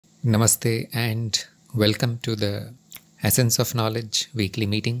Namaste and welcome to the Essence of Knowledge weekly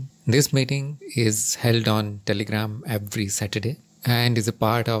meeting. This meeting is held on Telegram every Saturday and is a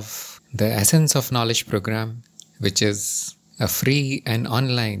part of the Essence of Knowledge program, which is a free and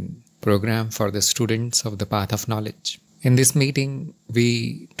online program for the students of the Path of Knowledge. In this meeting,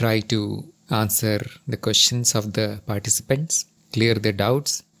 we try to answer the questions of the participants, clear their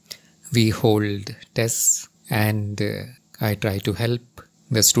doubts. We hold tests and I try to help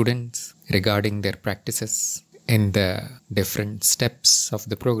the students regarding their practices in the different steps of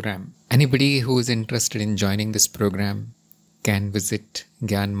the program. Anybody who is interested in joining this program can visit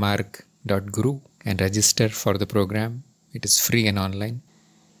gyanmarg.guru and register for the program. It is free and online.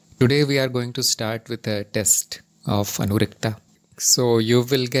 Today we are going to start with a test of Anurikta. So you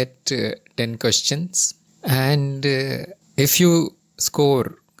will get 10 questions, and if you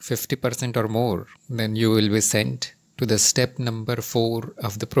score 50% or more, then you will be sent to the step number 4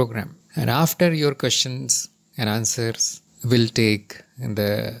 of the program. And after your questions and answers, we'll take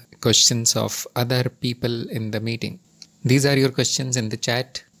the questions of other people in the meeting. These are your questions in the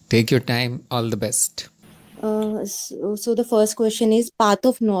chat. Take your time. All the best. So the first question is, path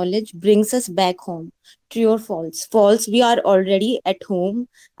of knowledge brings us back home. True or false? False. We are already at home,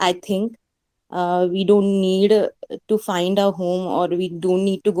 I think. We don't need to find a home, or we don't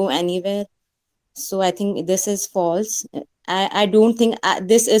need to go anywhere. So I think this is false. I don't think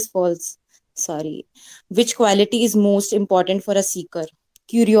this is false. Sorry. Which quality is most important for a seeker?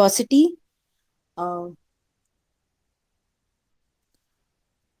 Curiosity,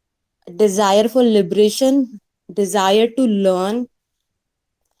 desire for liberation, desire to learn,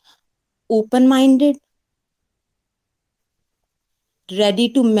 open-minded, ready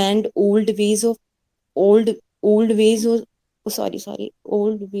to mend old ways of old ways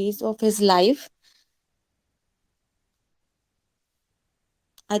of his life.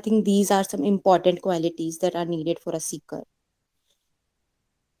 I think these are some important qualities that are needed for a seeker.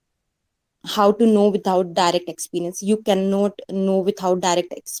 How to know without direct experience? You cannot know without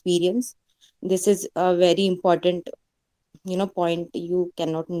direct experience. This is a very important point. You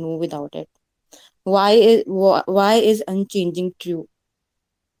cannot know without it. Why is unchanging true?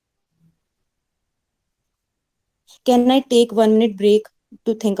 Can I take 1 minute break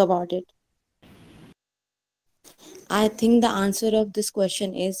to think about it? I think the answer of this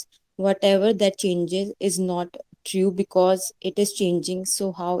question is, whatever that changes is not true because it is changing.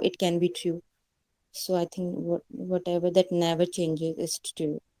 So how it can be true? So I think whatever that never changes is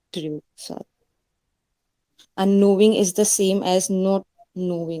true. Sorry. And knowing is the same as not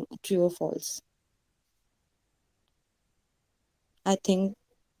knowing. True or false? I think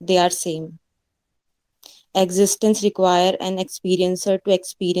they are same. Existence require an experiencer to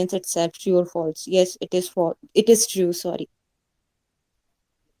experience itself. True or false? Yes, it is false. It is true. Sorry.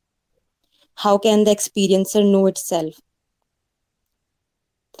 How can the experiencer know itself?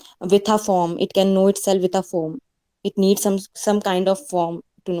 With a form. It can know itself with a form. It needs some kind of form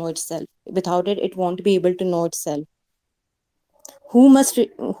to know itself. Without it, it won't be able to know itself. Who must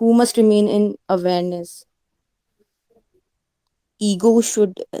remain in awareness? I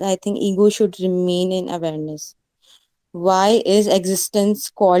think ego should remain in awareness. Why is existence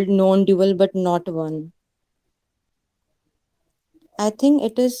called non-dual but not one? I think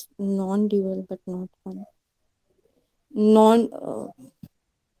it is non-dual but not one.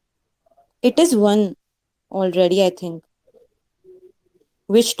 It is one already, I think.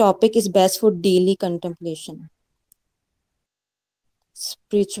 Which topic is best for daily contemplation?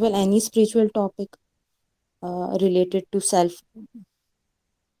 Any spiritual topic related to self.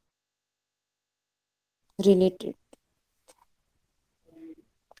 Related.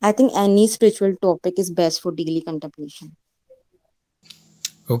 I think any spiritual topic is best for daily contemplation.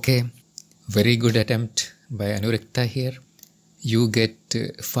 Okay, very good attempt by Anurikta here. You get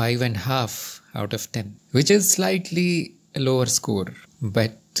 5.5 out of 10, which is slightly a lower score,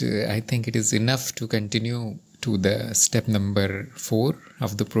 but I think it is enough to continue to the step number 4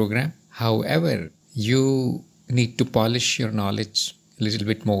 of the program. However, you need to polish your knowledge a little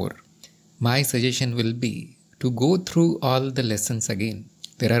bit more. My suggestion will be to go through all the lessons again.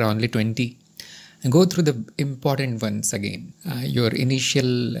 There are only 20. And go through the important ones again. Your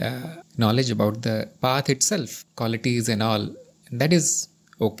initial knowledge about the path itself, qualities and all, that is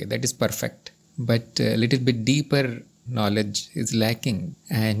okay, that is perfect. But a little bit deeper knowledge is lacking,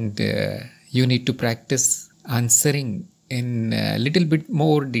 and you need to practice answering in a little bit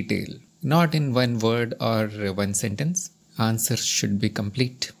more detail, not in one word or one sentence. Answers should be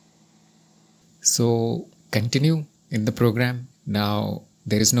complete. So continue in the program. Now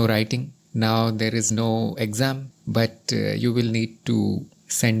there is no writing. Now there is no exam, but you will need to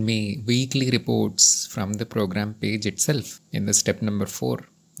send me weekly reports from the program page itself. In the step number 4,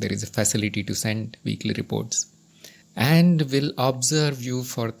 there is a facility to send weekly reports. And will observe you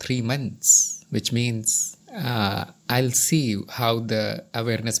for 3 months, which means I'll see how the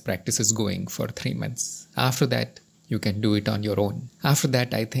awareness practice is going for 3 months. After that, you can do it on your own. After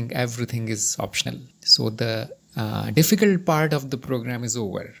that, I think everything is optional. So the difficult part of the program is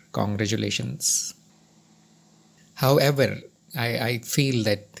over. Congratulations. However, I feel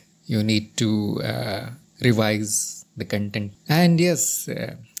that you need to revise the content. And yes,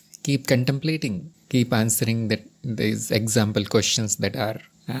 keep contemplating. Keep answering these example questions that are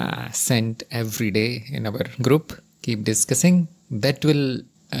sent every day in our group. Keep discussing. That will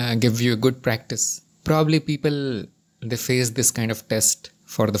give you a good practice. Probably people, they face this kind of test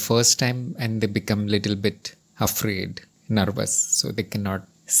for the first time and they become little bit afraid, nervous. So they cannot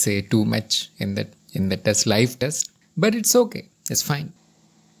say too much in the test, live test. But it's okay. It's fine.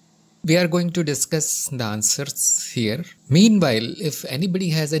 We are going to discuss the answers here. Meanwhile, if anybody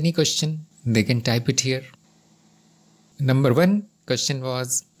has any question, they can type it here. Number 1 question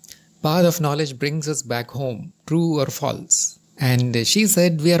was, path of knowledge brings us back home, true or false? And she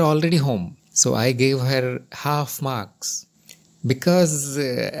said, we are already home. So I gave her half marks because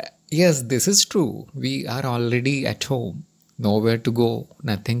yes, this is true. We are already at home, nowhere to go,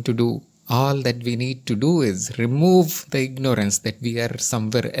 nothing to do. All that we need to do is remove the ignorance that we are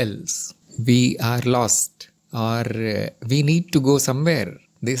somewhere else. We are lost or we need to go somewhere.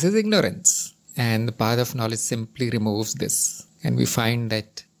 This is ignorance. And the path of knowledge simply removes this. And we find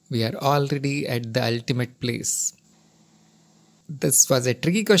that we are already at the ultimate place. This was a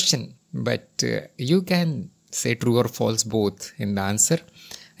tricky question, but you can say true or false both in the answer.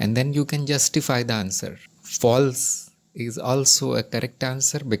 And then you can justify the answer. False is also a correct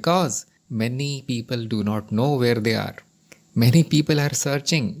answer because many people do not know where they are. Many people are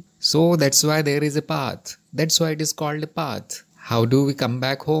searching. So that's why there is a path. That's why it is called a path. How do we come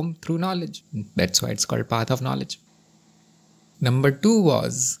back home? Through knowledge. That's why it's called path of knowledge. Number 2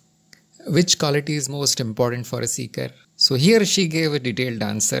 was, which quality is most important for a seeker? So here she gave a detailed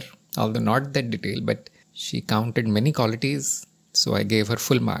answer, although not that detailed, but she counted many qualities. So I gave her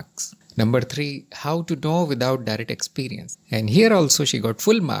full marks. Number 3, how to know without direct experience. And here also she got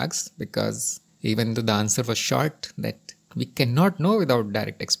full marks because even though the answer was short, that we cannot know without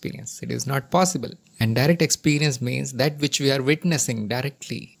direct experience. It is not possible. And direct experience means that which we are witnessing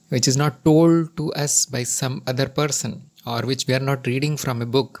directly, which is not told to us by some other person or which we are not reading from a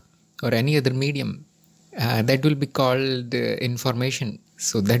book or any other medium. That will be called information.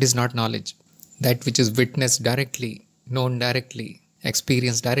 So that is not knowledge. That which is witnessed directly, known directly,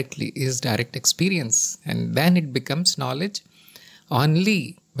 experienced directly is direct experience. And then it becomes knowledge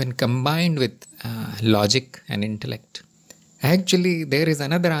only when combined with logic and intellect. Actually, there is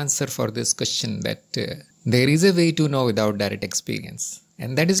another answer for this question that there is a way to know without direct experience.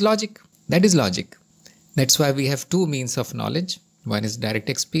 And that is logic. That is logic. That's why we have 2 means of knowledge. One is direct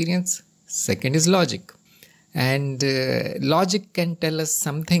experience. Second is logic. And logic can tell us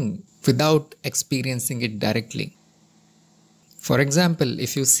something without experiencing it directly. For example,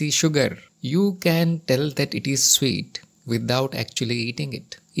 if you see sugar, you can tell that it is sweet without actually eating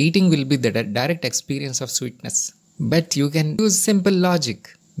it. Eating will be the direct experience of sweetness. But you can use simple logic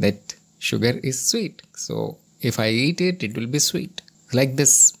that sugar is sweet. So if I eat it, it will be sweet. Like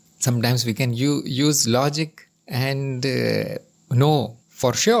this, sometimes we can use logic and know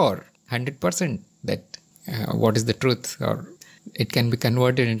for sure, 100% that what is the truth, or it can be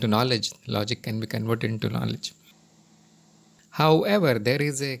converted into knowledge. Logic can be converted into knowledge. However, there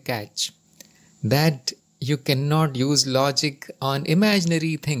is a catch that you cannot use logic on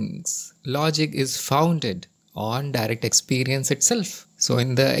imaginary things. Logic is founded on direct experience itself. So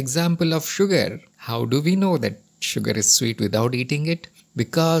in the example of sugar, how do we know that sugar is sweet without eating it?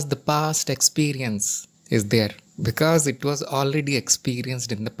 Because the past experience is there. Because it was already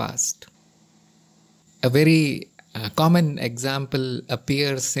experienced in the past. A very common example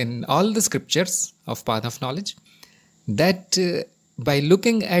appears in all the scriptures of path of knowledge, that by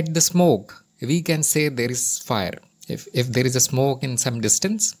looking at the smoke, we can say there is fire. If there is a smoke in some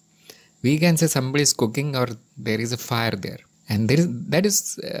distance, we can say somebody is cooking or there is a fire there. And that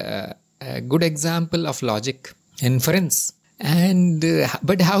is a good example of logic inference. And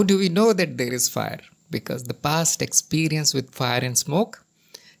but how do we know that there is fire? Because the past experience with fire and smoke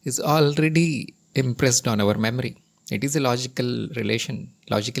is already impressed on our memory. It is a logical relation.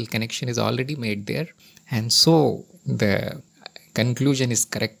 Logical connection is already made there. And so the conclusion is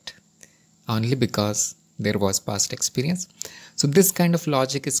correct only because there was past experience. So this kind of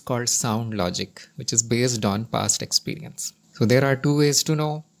logic is called sound logic, which is based on past experience. So there are two ways to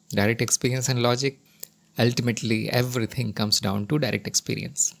know: direct experience and logic. Ultimately, everything comes down to direct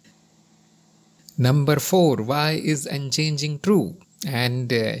experience. Number 4, why is unchanging true?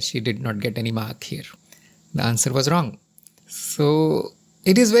 And she did not get any mark here. The answer was wrong. So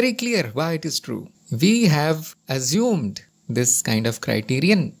it is very clear why it is true. We have assumed this kind of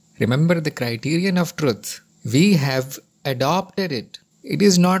criterion. Remember the criterion of truth. We have adopted it. It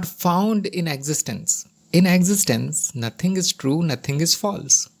is not found in existence. In existence, nothing is true, nothing is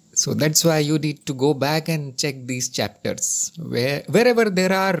false. So that's why you need to go back and check these chapters. Wherever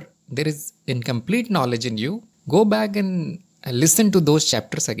there is incomplete knowledge in you, go back and listen to those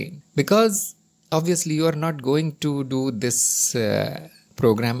chapters again. Because obviously you are not going to do this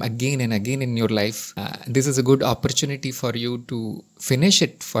program again and again in your life. This is a good opportunity for you to finish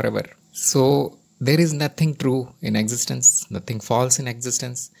it forever. So there is nothing true in existence, nothing false in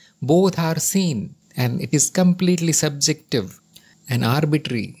existence. Both are seen, and it is completely subjective and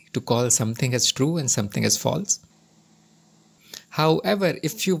arbitrary to call something as true and something as false. However,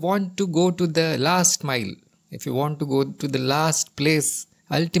 if you want to go to the last mile, if you want to go to the last place,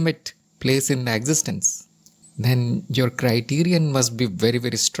 ultimate place in existence, then your criterion must be very,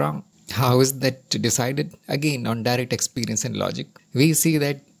 very strong. How is that decided? Again, on direct experience and logic. We see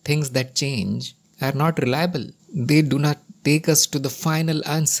that things that change are not reliable. They do not take us to the final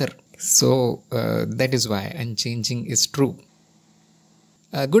answer. So that is why unchanging is true.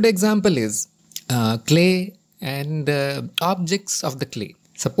 A good example is clay and objects of the clay.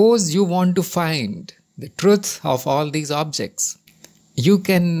 Suppose you want to find the truth of all these objects. You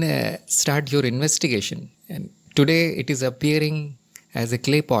can start your investigation. And today it is appearing as a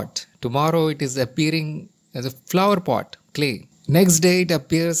clay pot. Tomorrow it is appearing as a flower pot, clay. Next day it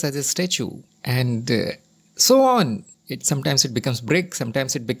appears as a statue. And so on. Sometimes it becomes brick,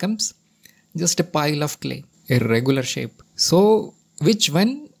 sometimes it becomes just a pile of clay, irregular shape. So which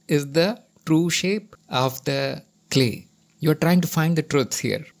one is the true shape of the clay? You are trying to find the truth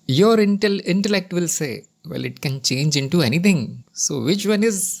here. Your intellect will say, well, it can change into anything. So which one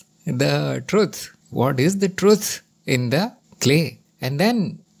is the truth? What is the truth in the clay? And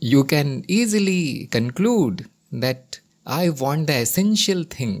then you can easily conclude that I want the essential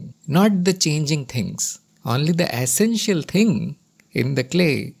thing, not the changing things. Only the essential thing in the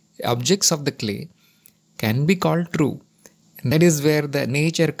clay, objects of the clay, can be called true. And that is where the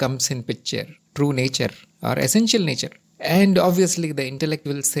nature comes in picture, true nature or essential nature. And obviously the intellect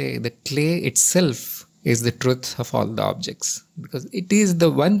will say the clay itself is the truth of all the objects, because it is the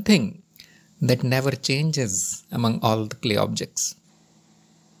one thing that never changes among all the clay objects.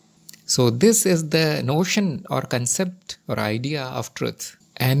 So this is the notion or concept or idea of truth.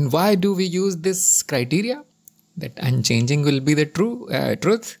 And why do we use this criteria? That unchanging will be the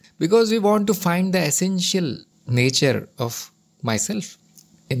truth? Because we want to find the essential nature of myself.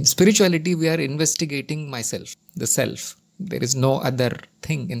 In spirituality, we are investigating myself, the self. There is no other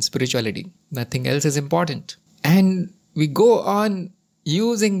thing in spirituality. Nothing else is important. And we go on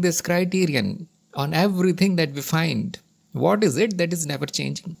using this criterion on everything that we find. What is it that is never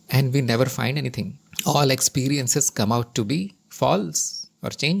changing? And we never find anything. All experiences come out to be false or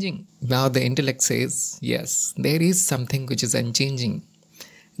changing. Now the intellect says, yes, there is something which is unchanging.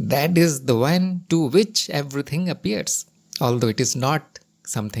 That is the one to which everything appears. Although it is not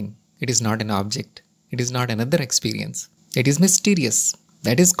something. It is not an object. It is not another experience. It is mysterious.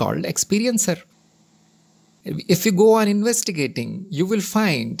 That is called experiencer. If you go on investigating, you will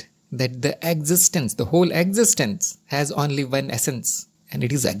find that the existence, the whole existence, has only one essence. And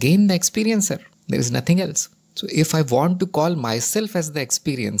it is again the experiencer. There is nothing else. So if I want to call myself as the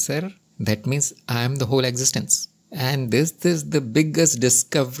experiencer, that means I am the whole existence. And this is the biggest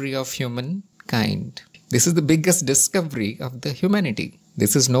discovery of humankind. This is the biggest discovery of the humanity.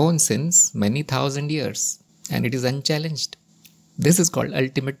 This is known since many thousand years. And it is unchallenged. This is called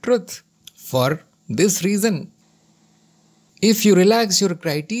ultimate truth. For this reason, if you relax your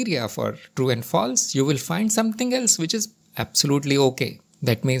criteria for true and false, you will find something else which is absolutely okay.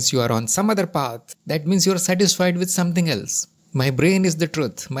 That means you are on some other path. That means you are satisfied with something else. My brain is the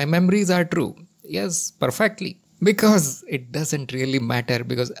truth. My memories are true. Yes, perfectly. Because it doesn't really matter,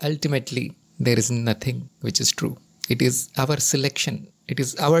 because ultimately there is nothing which is true. It is our selection. It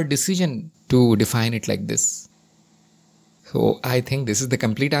is our decision to define it like this. So I think this is the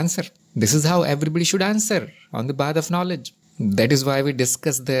complete answer. This is how everybody should answer on the path of knowledge. That is why we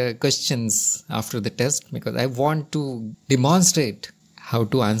discuss the questions after the test, because I want to demonstrate how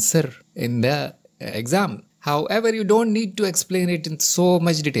to answer in the exam. However, you don't need to explain it in so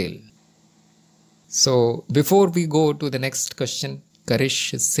much detail. So before we go to the next question,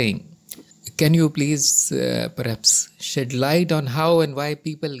 Karish is saying, Can you please perhaps shed light on how and why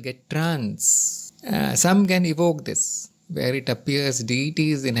people get trance? Some can evoke this, where it appears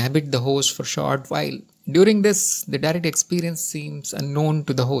deities inhabit the host for a short while. During this, the direct experience seems unknown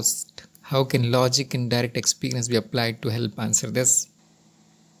to the host. How can logic and direct experience be applied to help answer this?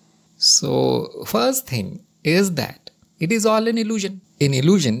 So, first thing is that it is all an illusion. In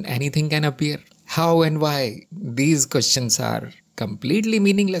illusion, anything can appear. How and why? These questions are completely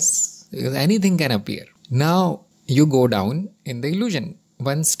meaningless because anything can appear. Now, you go down in the illusion,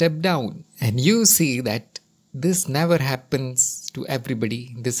 one step down, and you see that this never happens to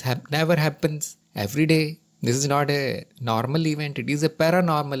everybody. This never happens every day. This is not a normal event. It is a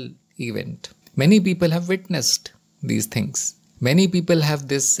paranormal event. Many people have witnessed these things. Many people have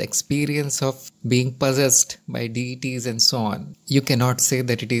this experience of being possessed by deities and so on. You cannot say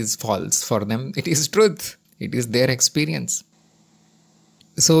that it is false for them. It is truth. It is their experience.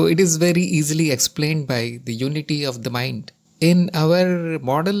 So it is very easily explained by the unity of the mind. In our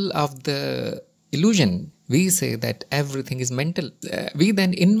model of the illusion, we say that everything is mental. We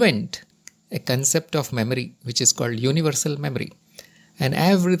then invent a concept of memory, which is called universal memory. And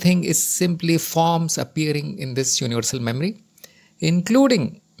everything is simply forms appearing in this universal memory,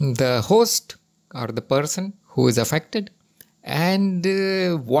 including the host or the person who is affected and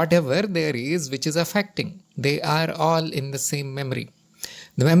whatever there is which is affecting. They are all in the same memory.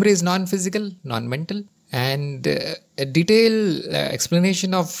 The memory is non-physical, non-mental, and a detailed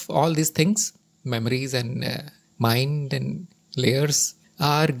explanation of all these things, memories and mind and layers,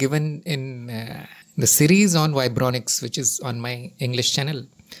 are given in the series on vibronics, which is on my English channel.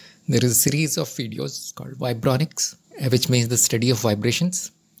 There is a series of videos called vibronics, which means the study of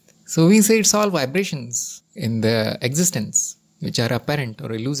vibrations. So we say it's all vibrations in the existence, which are apparent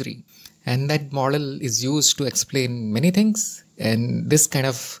or illusory. And that model is used to explain many things. And this kind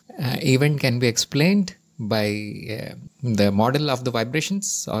of event can be explained by the model of the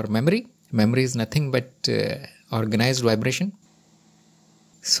vibrations or memory. Memory is nothing but organized vibration.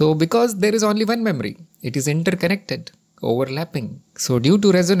 So because there is only one memory, it is interconnected, overlapping. So due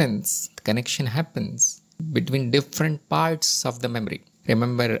to resonance, connection happens between different parts of the memory.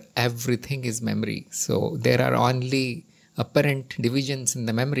 Remember, everything is memory. So there are only apparent divisions in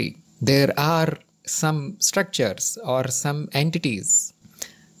the memory. There are some structures or some entities.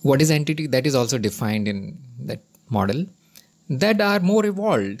 What is entity? That is also defined in that model, that are more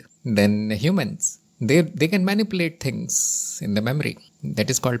evolved than humans. They can manipulate things in the memory.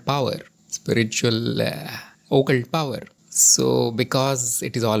 That is called power, spiritual occult power. So because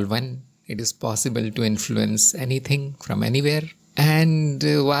it is all one, it is possible to influence anything from anywhere. And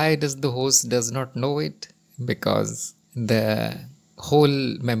why does the host does not know it? Because the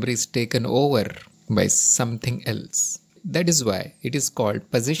whole memory is taken over by something else. That is why it is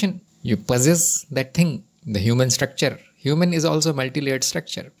called possession. You possess that thing, the human structure. Human is also multi-layered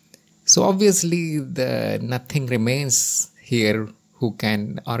structure. So obviously nothing remains here who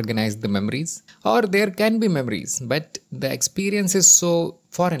can organize the memories, or there can be memories, but the experience is so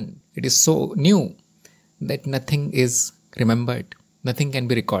foreign, it is so new that nothing is remembered, nothing can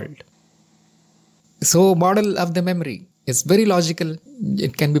be recalled. So model of the memory is very logical.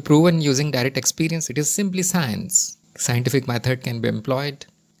 It can be proven using direct experience. It is simply science. Scientific method can be employed.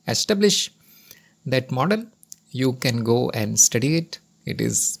 Establish that model. You can go and study it. It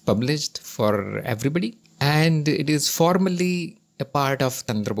is published for everybody. And it is formally a part of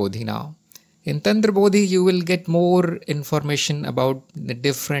Tantra Bodhi now. In Tantra Bodhi, you will get more information about the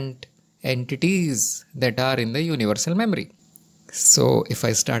different entities that are in the universal memory. So if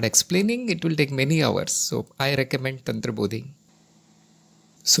I start explaining, it will take many hours. So I recommend Tantra Bodhi.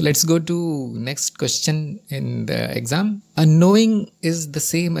 So let's go to next question in the exam. Unknowing is the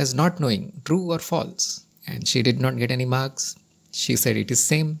same as not knowing, true or false? And she did not get any marks. She said it is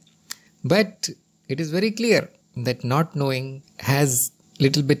same. But it is very clear that not knowing has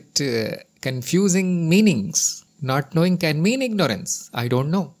little bit confusing meanings. Not knowing can mean ignorance. I don't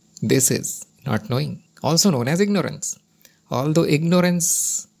know. This is not knowing, also known as ignorance. Although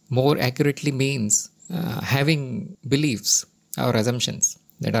ignorance more accurately means having beliefs or assumptions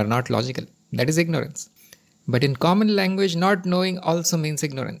that are not logical. That is ignorance. But in common language, not knowing also means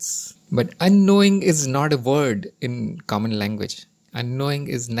ignorance. But unknowing is not a word in common language. Unknowing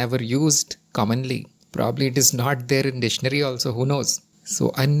is never used commonly. Probably it is not there in dictionary also, who knows.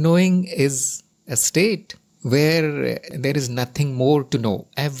 So unknowing is a state where there is nothing more to know.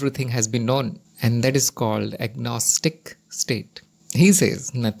 Everything has been known. And that is called agnostic state. He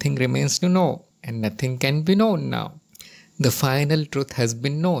says nothing remains to know and nothing can be known now. The final truth has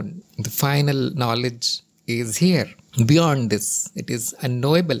been known. The final knowledge is here. Beyond this, it is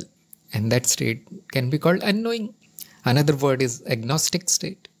unknowable. and that state can be called unknowing. Another word is agnostic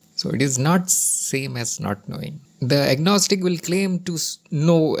state. So it is not same as not knowing. The agnostic will claim to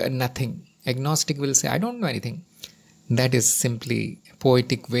know nothing. Agnostic will say, I don't know anything. That is simply a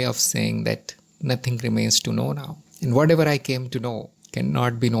poetic way of saying that nothing remains to know now. And whatever I came to know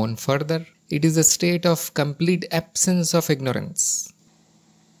cannot be known further. It is a state of complete absence of ignorance.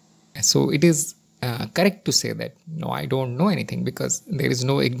 So it is correct to say that, no, I don't know anything, because there is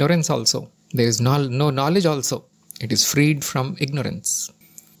no ignorance also. There is no knowledge also. It is freed from ignorance.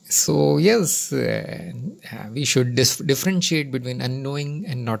 So yes, we should differentiate between unknowing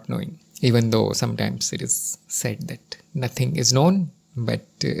and not knowing, even though sometimes it is said that nothing is known, but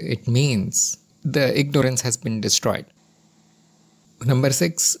it means the ignorance has been destroyed. Number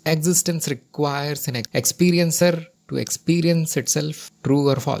 6, existence requires an experiencer to experience itself, true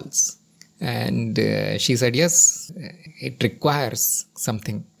or false. And she said, yes, it requires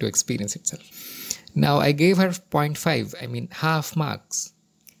something to experience itself. Now I gave her 0.5, half marks,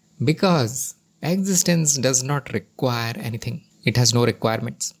 because existence does not require anything. It has no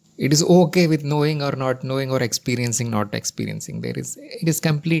requirements. It is okay with knowing or not knowing, or experiencing, not experiencing. It is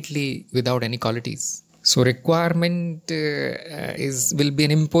completely without any qualities. So requirement will be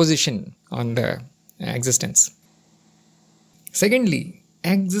an imposition on the existence. Secondly,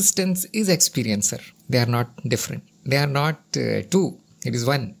 existence is experiencer. They are not different. They are not two. It is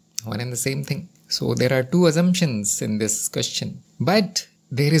one and the same thing. So there are two assumptions in this question. But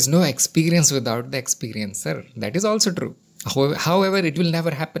there is no experience without the experiencer. That is also true. However, it will never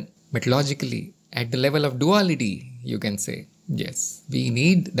happen. But logically, at the level of duality, you can say, yes, we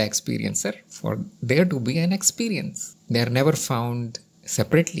need the experiencer for there to be an experience. They are never found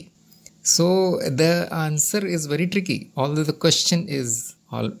separately. So the answer is very tricky. Although the question is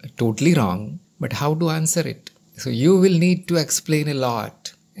totally wrong, but how to answer it? So you will need to explain a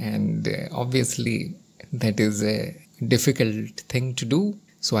lot. And obviously, that is a difficult thing to do.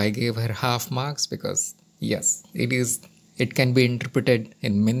 So I gave her half marks, because yes, it can be interpreted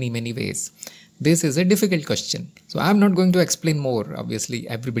in many, many ways. This is a difficult question. So I'm not going to explain more. Obviously,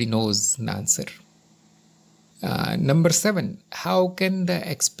 everybody knows the answer. Number 7, how can the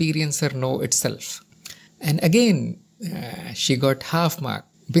experiencer know itself? And again, she got half mark,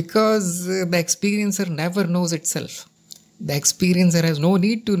 because the experiencer never knows itself. The experiencer has no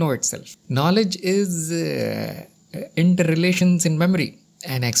need to know itself. Knowledge is interrelations in memory.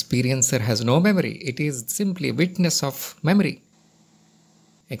 An experiencer has no memory. It is simply a witness of memory.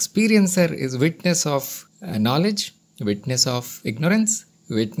 Experiencer is witness of knowledge, witness of ignorance,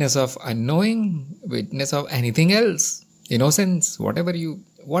 witness of unknowing, witness of anything else. Innocence,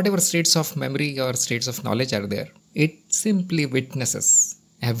 whatever states of memory or states of knowledge are there, it simply witnesses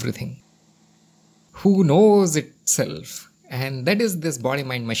everything. Who knows itself? And that is this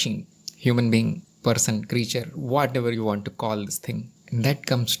body-mind machine, human being, person, creature, whatever you want to call this thing. And that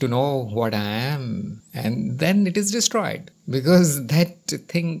comes to know what I am. And then it is destroyed, because that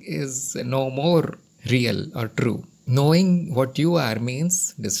thing is no more real or true. Knowing what you are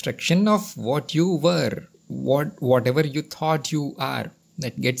means destruction of what you were, whatever you thought you are,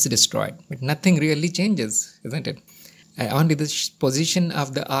 that gets destroyed. But nothing really changes, isn't it? Only the position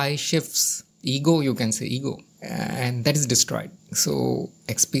of the I shifts. Ego, you can say ego, and that is destroyed. So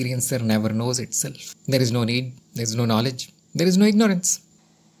experiencer never knows itself. There is no need, there is no knowledge, there is no ignorance.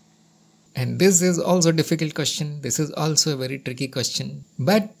 And this is also a difficult question. This is also a very tricky question.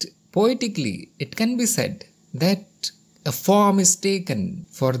 But poetically, it can be said that a form is taken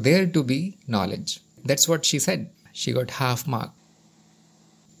for there to be knowledge. That's what she said. She got half mark.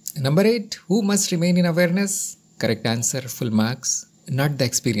 Number 8, who must remain in awareness? Correct answer, full marks. Not the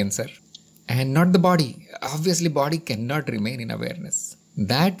experiencer. And not the body. Obviously, body cannot remain in awareness.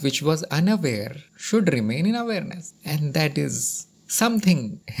 That which was unaware should remain in awareness. And that is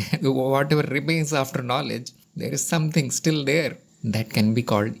something, whatever remains after knowledge, there is something still there that can be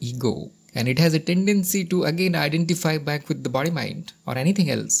called ego. And it has a tendency to again identify back with the body-mind or anything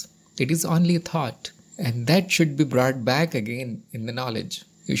else. It is only a thought. And that should be brought back again in the knowledge.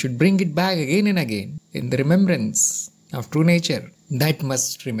 You should bring it back again and again in the remembrance of true nature. That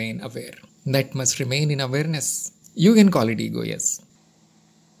must remain aware. That must remain in awareness. You can call it ego, yes.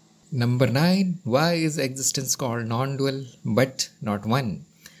 Number 9, why is existence called non-dual but not one?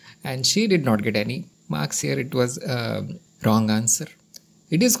 And she did not get any marks here. It was a wrong answer.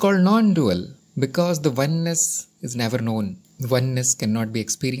 It is called non-dual because the oneness is never known. Oneness cannot be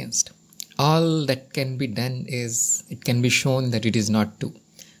experienced. All that can be done is, it can be shown that it is not two.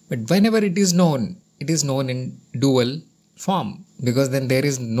 But whenever it is known in dual form, because then there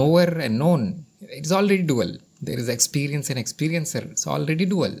is knower and known. It is already dual. There is experience and experiencer. It's already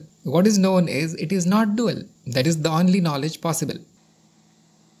dual. What is known is it is not dual. That is the only knowledge possible.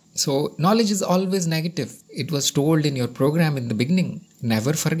 So knowledge is always negative. It was told in your program in the beginning.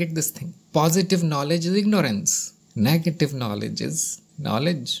 Never forget this thing. Positive knowledge is ignorance. Negative knowledge is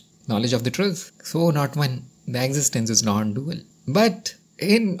knowledge. Knowledge of the truth. So not one. The existence is non-dual. But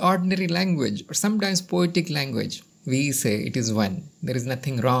in ordinary language or sometimes poetic language, we say it is one. There is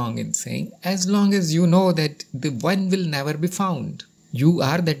nothing wrong in saying, as long as you know that the one will never be found. You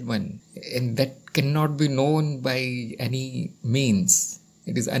are that one, and that cannot be known by any means.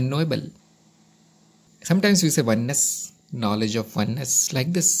 It is unknowable. Sometimes we say oneness, knowledge of oneness,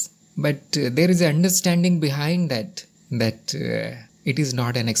 like this. But there is an understanding behind that it is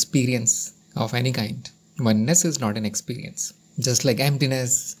not an experience of any kind. Oneness is not an experience. Just like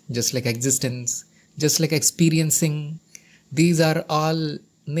emptiness, just like existence, just like experiencing, these are all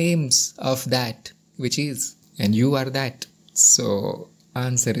names of that which is, and you are that. So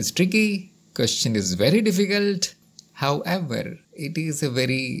answer is tricky, question is very difficult. However, it is a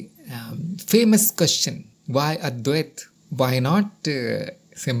very famous question. Why Advaita? Why not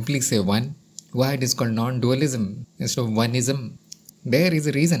simply say one? Why it is called non-dualism instead of oneism? There is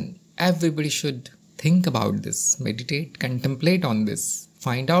a reason. Everybody should think about this, meditate, contemplate on this,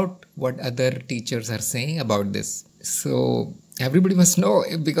 find out what other teachers are saying about this. So everybody must know,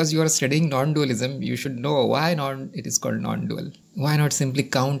 because you are studying non-dualism, you should know why it is called non-dual. Why not simply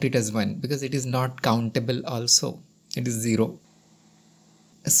count it as one? Because it is not countable also. It is zero.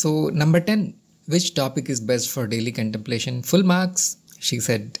 So number 10, which topic is best for daily contemplation? Full marks. She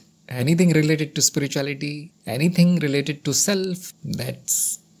said anything related to spirituality, anything related to self,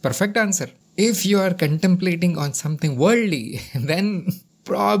 that's perfect answer. If you are contemplating on something worldly, then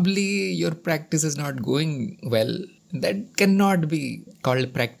probably your practice is not going well. That cannot be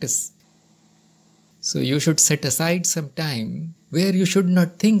called practice. So you should set aside some time where you should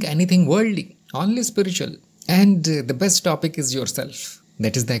not think anything worldly, only spiritual. And the best topic is yourself.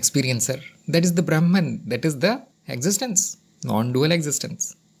 That is the experiencer. That is the Brahman. That is the existence, non-dual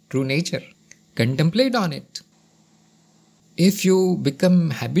existence, true nature. Contemplate on it. If you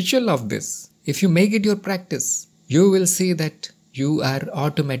become habitual of this, if you make it your practice, you will see that you are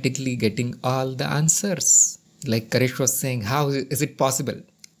automatically getting all the answers. Like Karesh was saying, how is it possible?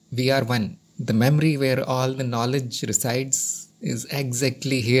 We are one. The memory where all the knowledge resides is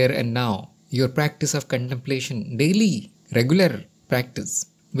exactly here and now. Your practice of contemplation, daily, regular practice,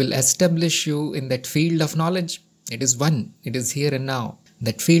 will establish you in that field of knowledge. It is one. It is here and now.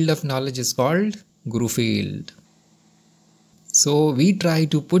 That field of knowledge is called Guru field. So we try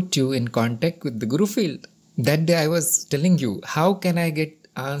to put you in contact with the Guru field. That day I was telling you, how can I get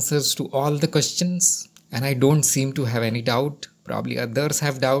answers to all the questions? And I don't seem to have any doubt. Probably others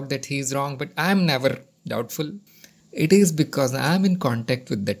have doubt that he is wrong, but I am never doubtful. It is because I am in contact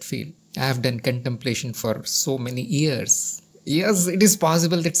with that field. I have done contemplation for so many years. Yes, it is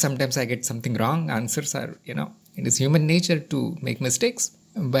possible that sometimes I get something wrong. Answers are, it is human nature to make mistakes.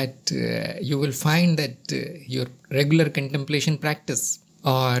 But you will find that your regular contemplation practice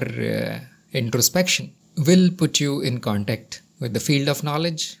or introspection will put you in contact with the field of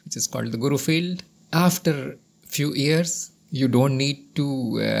knowledge, which is called the Guru field. After few years, you don't need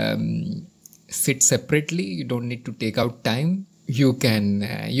to sit separately. You don't need to take out time. You can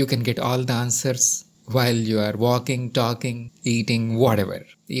get all the answers while you are walking, talking, eating, whatever,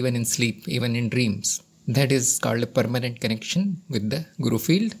 even in sleep, even in dreams. That is called a permanent connection with the Guru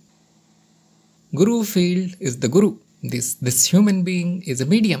field. Guru field is the Guru. This human being is a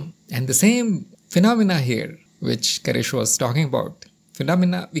medium. And the same phenomena here, which Karesh was talking about,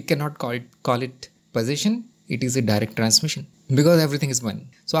 phenomena, we cannot call it possession. It is a direct transmission, because everything is one.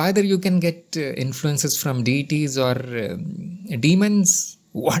 So either you can get influences from deities or demons,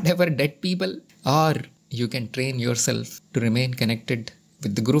 whatever, dead people, or you can train yourself to remain connected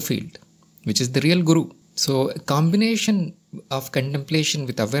with the Guru field, which is the real Guru. So a combination of contemplation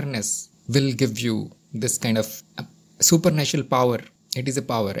with awareness will give you this kind of supernatural power. It is a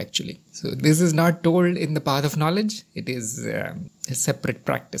power actually. So this is not told in the path of knowledge. It is a separate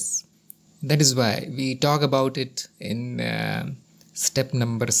practice. That is why we talk about it in step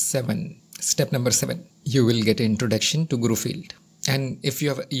number 7. Step number 7, you will get introduction to Guru field. And if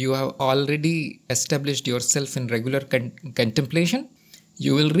you have already established yourself in regular contemplation,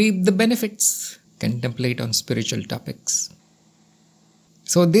 you will reap the benefits. Contemplate on spiritual topics.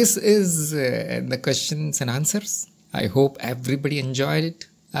 So this is the questions and answers. I hope everybody enjoyed it.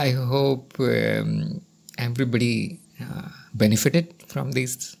 I hope everybody benefited from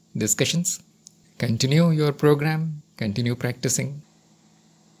these discussions. Continue your program. Continue practicing.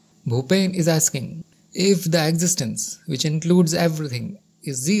 Bhupen is asking, If the existence, which includes everything,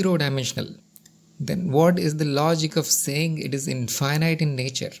 is zero-dimensional, then what is the logic of saying it is infinite in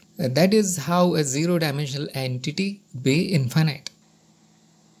nature? That is how a zero-dimensional entity be infinite.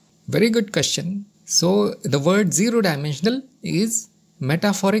 Very good question. So the word zero-dimensional is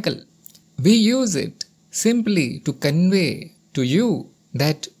metaphorical. We use it simply to convey to you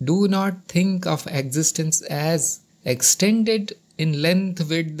that do not think of existence as extended in length,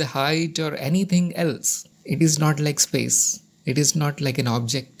 width, height, or anything else. It is not like space. It is not like an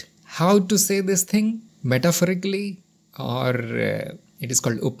object. How to say this thing? Metaphorically, or it is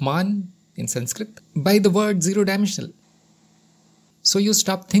called upman in Sanskrit, by the word zero-dimensional. So you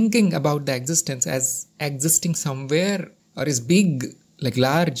stop thinking about the existence as existing somewhere or is big, like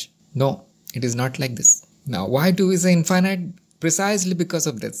large. No, it is not like this. Now, why do we say infinite? Precisely because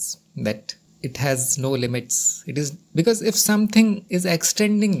of this, that it has no limits. It is because if something is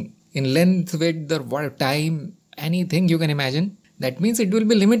extending in length, width, or what time, anything you can imagine, that means it will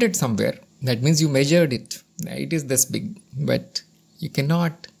be limited somewhere. That means you measured it. It is this big. But you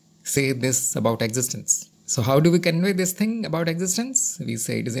cannot say this about existence. So how do we convey this thing about existence? We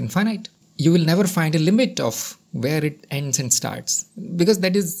say it is infinite. You will never find a limit of where it ends and starts, because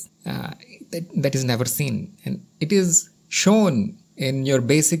that is never seen, and it is shown in your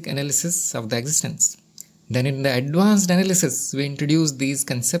basic analysis of the existence. Then in the advanced analysis, we introduce these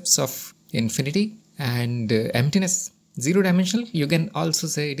concepts of infinity and emptiness. Zero-dimensional, you can also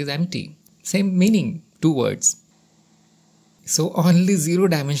say it is empty. Same meaning, two words. So only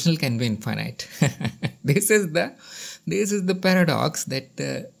zero-dimensional can be infinite. This is the paradox,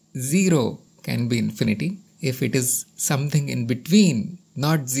 that zero can be infinity. If it is something in between,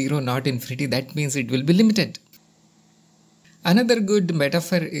 not zero, not infinity, that means it will be limited. Another good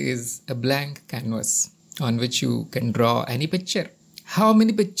metaphor is a blank canvas on which you can draw any picture. How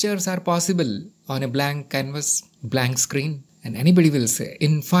many pictures are possible on a blank canvas, blank screen? And anybody will say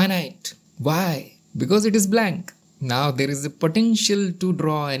infinite. Why? Because it is blank. Now there is a potential to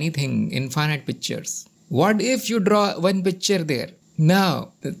draw anything, infinite pictures. What if you draw one picture there?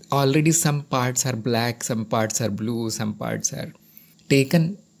 Now, already some parts are black, some parts are blue, some parts are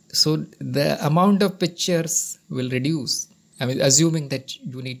taken. So the amount of pictures will reduce. I mean, assuming that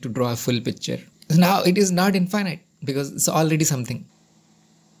you need to draw a full picture. Now it is not infinite because it's already something.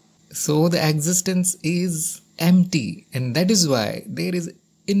 So the existence is empty, and that is why there is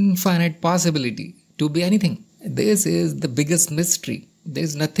infinite possibility to be anything. This is the biggest mystery. There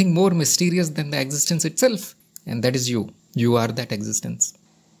is nothing more mysterious than the existence itself, and that is you. You are that existence.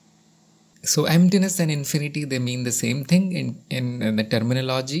 So emptiness and infinity, they mean the same thing in the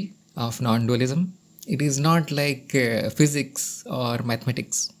terminology of non-dualism. It is not like physics or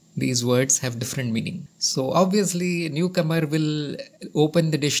mathematics. These words have different meaning. So obviously a newcomer will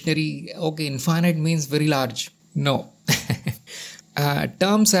open the dictionary. Okay, infinite means very large. No.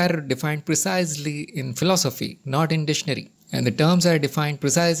 Terms are defined precisely in philosophy, not in dictionary. And the terms are defined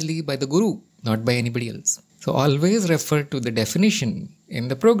precisely by the guru, not by anybody else. So always refer to the definition in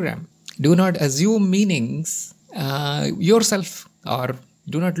the program. Do not assume meanings yourself, or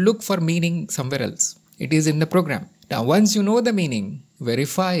do not look for meaning somewhere else. It is in the program. Now once you know the meaning,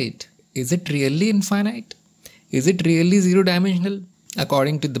 verify it. Is it really infinite? Is it really zero-dimensional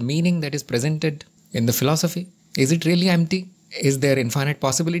according to the meaning that is presented in the philosophy? Is it really empty? Is there infinite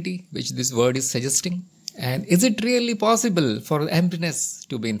possibility which this word is suggesting? And is it really possible for emptiness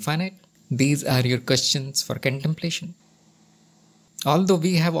to be infinite? These are your questions for contemplation. Although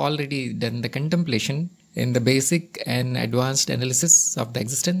we have already done the contemplation in the basic and advanced analysis of the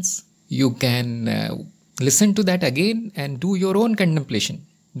existence, you can listen to that again and do your own contemplation.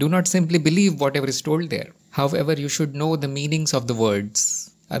 Do not simply believe whatever is told there. However, you should know the meanings of the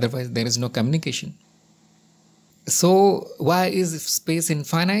words. Otherwise, there is no communication. So, why is space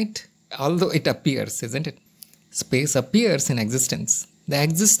infinite? Although it appears, isn't it? Space appears in existence. The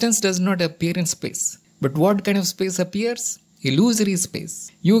existence does not appear in space. But what kind of space appears? Illusory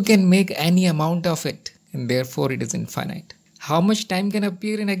space. You can make any amount of it, and therefore it is infinite. How much time can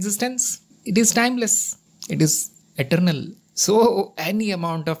appear in existence? It is timeless. It is eternal. So any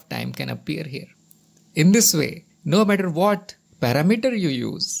amount of time can appear here. In this way, no matter what parameter you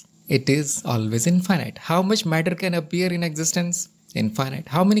use, it is always infinite. How much matter can appear in existence? Infinite.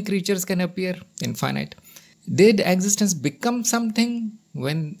 How many creatures can appear? Infinite. Did existence become something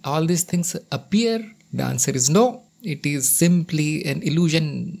when all these things appear? The answer is no. It is simply an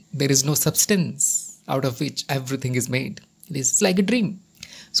illusion. There is no substance out of which everything is made. It is like a dream.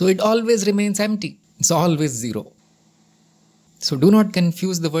 So it always remains empty. It's always zero. So do not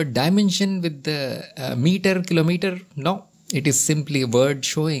confuse the word dimension with the meter, kilometer. No. It is simply a word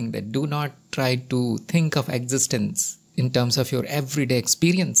showing that do not try to think of existence in terms of your everyday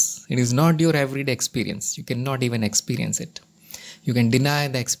experience. It is not your everyday experience. You cannot even experience it. You can deny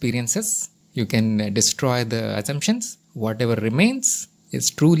the experiences. You can destroy the assumptions. Whatever remains is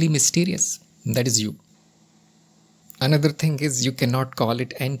truly mysterious. That is you. Another thing is you cannot call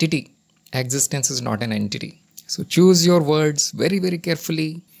it entity. Existence is not an entity. So choose your words very, very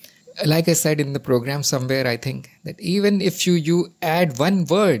carefully. Like I said in the program somewhere, I think that even if you add one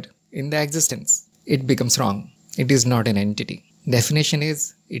word in the existence, it becomes wrong. It is not an entity. Definition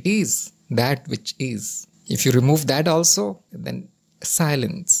is, it is that which is. If you remove that also, then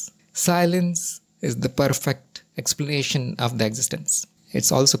silence. Silence is the perfect explanation of the existence.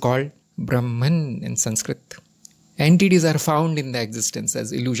 It's also called Brahman in Sanskrit. Entities are found in the existence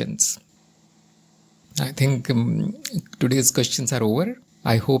as illusions. I think today's questions are over.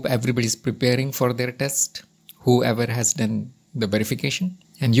 I hope everybody is preparing for their test, whoever has done the verification.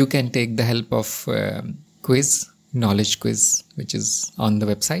 And you can take the help of quiz, knowledge quiz, which is on the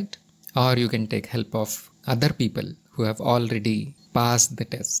website. Or you can take help of other people who have already passed the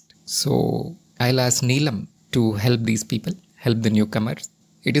test. So I'll ask Neelam to help these people, help the newcomers.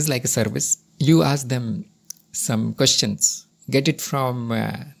 It is like a service. You ask them some questions, get it from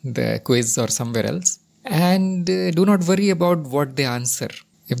the quiz or somewhere else, and do not worry about what they answer.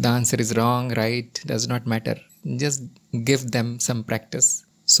 If the answer is wrong, right, does not matter. Just give them some practice.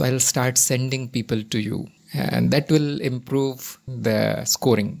 So I'll start sending people to you, and that will improve the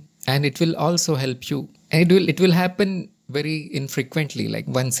scoring, and it will also help you. And it will happen very infrequently, like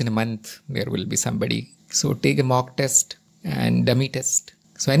once in a month there will be somebody. So take a mock test and dummy test.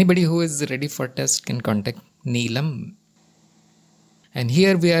 So anybody who is ready for test can contact Neelam. And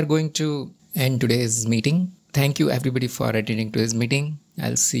here we are going to end today's meeting. Thank you everybody for attending to this meeting.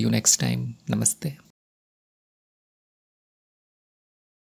 I'll see you next time. Namaste.